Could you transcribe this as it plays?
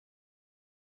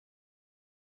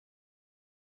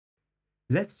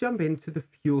Let's jump into the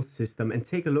fuel system and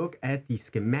take a look at the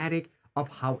schematic of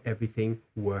how everything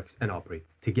works and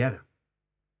operates together.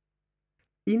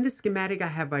 In the schematic I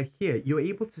have right here, you're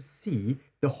able to see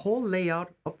the whole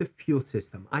layout of the fuel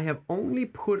system. I have only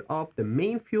put up the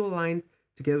main fuel lines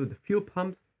together with the fuel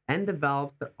pumps and the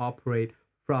valves that operate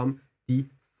from the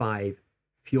 5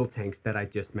 fuel tanks that I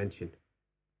just mentioned.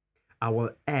 I will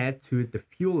add to it the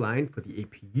fuel line for the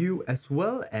APU as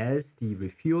well as the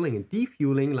refueling and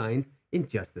defueling lines in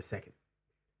just a second.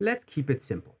 Let's keep it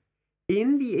simple.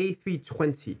 In the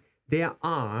A320, there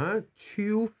are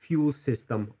 2 fuel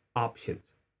system options.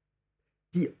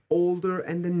 The older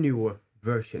and the newer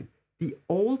version. The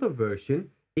older version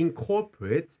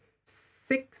incorporates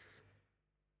 6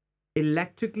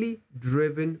 electrically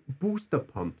driven booster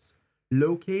pumps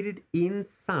located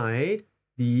inside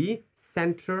the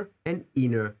center and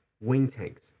inner wing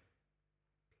tanks.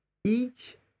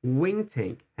 Each wing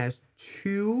tank has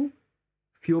 2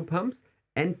 fuel pumps,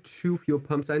 and 2 fuel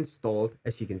pumps are installed,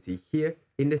 as you can see here,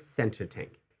 in the center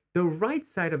tank. The right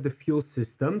side of the fuel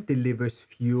system delivers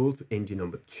fuel to engine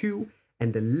number 2,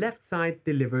 and the left side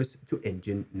delivers to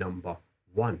engine number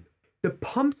 1. The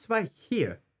pumps right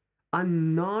here are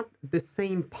not the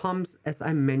same pumps as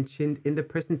I mentioned in the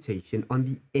presentation on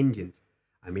the engines.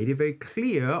 I made it very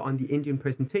clear on the engine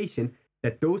presentation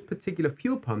that those particular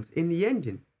fuel pumps in the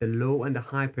engine, the low and the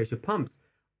high pressure pumps,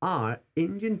 are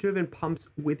engine-driven pumps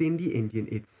within the engine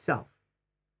itself.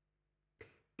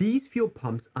 These fuel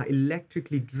pumps are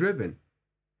electrically driven,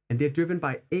 and they're driven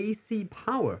by AC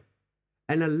power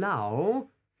and allow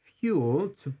fuel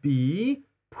to be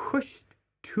pushed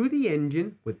to the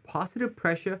engine with positive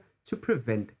pressure to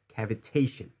prevent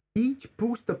cavitation. Each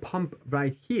booster pump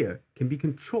right here can be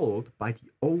controlled by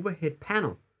the overhead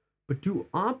panel, but do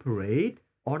operate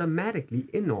automatically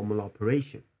in normal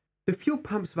operation. The fuel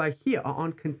pumps right here are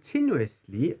on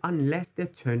continuously unless they're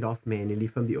turned off manually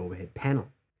from the overhead panel.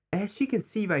 As you can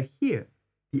see right here,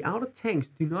 the outer tanks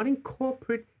do not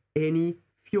incorporate any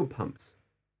fuel pumps.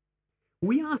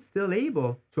 We are still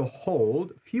able to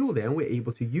hold fuel there and we're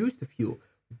able to use the fuel,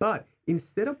 but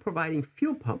instead of providing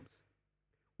fuel pumps,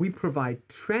 we provide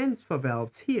transfer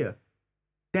valves here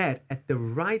that at the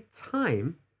right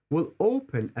time will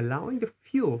open, allowing the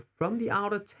fuel from the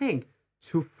outer tank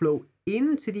to flow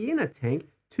into the inner tank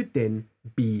to then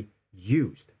be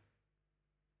used.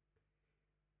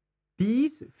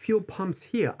 These fuel pumps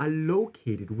here are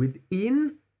located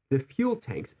within the fuel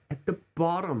tanks at the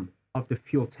bottom of the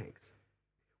fuel tanks,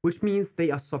 which means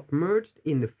they are submerged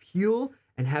in the fuel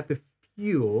and have the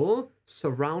fuel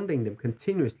surrounding them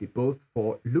continuously, both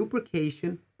for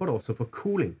lubrication but also for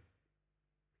cooling.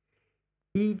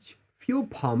 Each fuel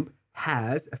pump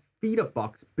has a feeder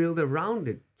box built around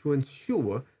it to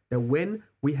ensure that when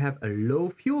we have a low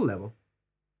fuel level,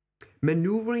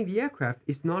 maneuvering the aircraft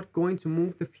is not going to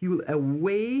move the fuel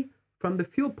away from the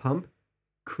fuel pump,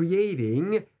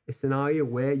 creating a scenario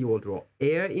where you will draw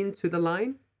air into the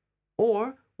line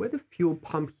or where the fuel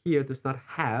pump here does not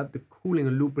have the cooling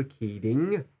and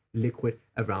lubricating liquid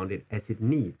around it as it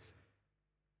needs.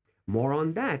 More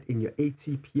on that in your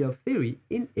ATPL theory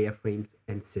in airframes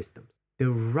and systems. The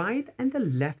right and the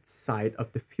left side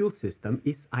of the fuel system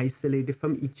is isolated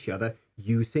from each other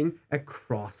using a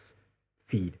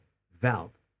cross-feed valve.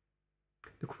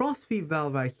 The cross-feed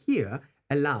valve right here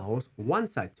allows one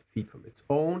side to feed from its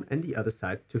own and the other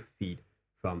side to feed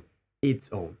from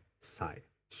its own side.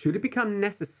 Should it become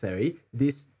necessary,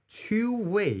 this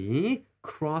two-way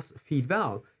cross-feed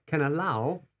valve can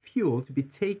allow fuel to be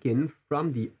taken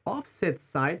from the offset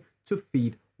side to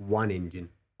feed one engine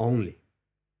only.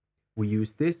 We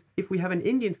use this if we have an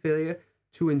engine failure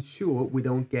to ensure we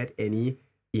don't get any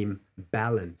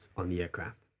imbalance on the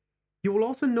aircraft. You will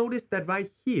also notice that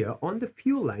right here on the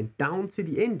fuel line down to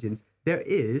the engines, there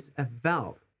is a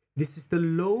valve. This is the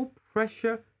low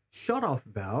pressure shut-off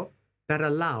valve that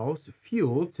allows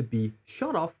fuel to be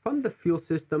shut off from the fuel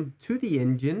system to the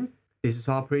engine. This is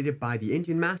operated by the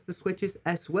engine master switches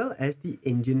as well as the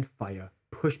engine fire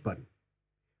push button.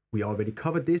 We already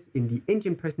covered this in the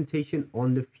engine presentation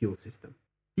on the fuel system.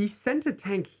 The center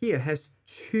tank here has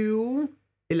two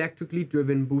electrically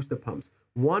driven booster pumps.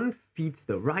 One feeds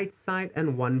the right side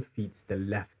and one feeds the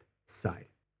left side.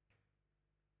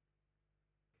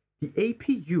 The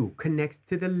APU connects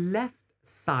to the left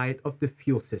side of the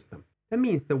fuel system. That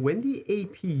means that when the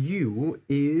APU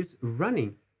is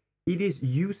running, it is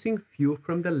using fuel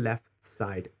from the left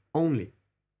side only.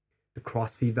 The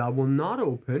crossfeed valve will not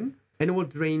open and it will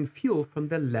drain fuel from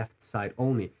the left side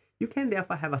only. You can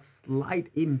therefore have a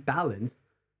slight imbalance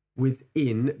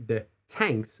within the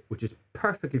tanks, which is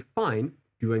perfectly fine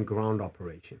during ground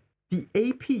operation. The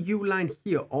APU line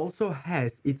here also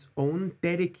has its own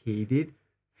dedicated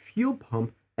fuel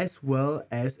pump as well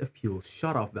as a fuel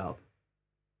shutoff valve.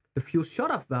 The fuel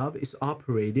shutoff valve is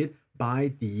operated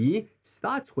by the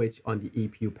start switch on the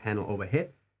APU panel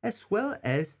overhead, as well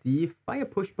as the fire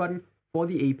push button for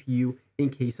the APU in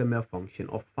case of malfunction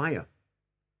or fire.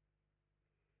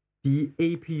 The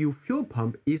APU fuel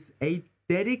pump is a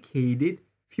dedicated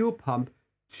fuel pump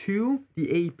to the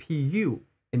APU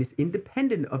and is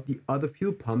independent of the other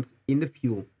fuel pumps in the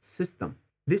fuel system.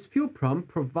 This fuel pump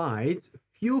provides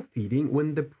fuel feeding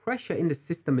when the pressure in the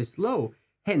system is low,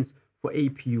 hence for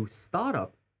APU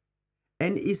startup,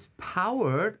 and is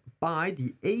powered by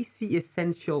the AC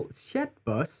Essential shed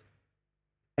bus,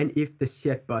 and if the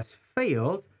shed bus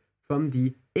fails, from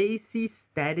the AC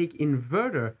Static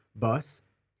Inverter bus,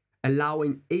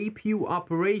 allowing APU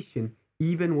operation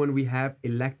even when we have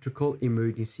electrical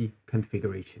emergency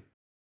configuration.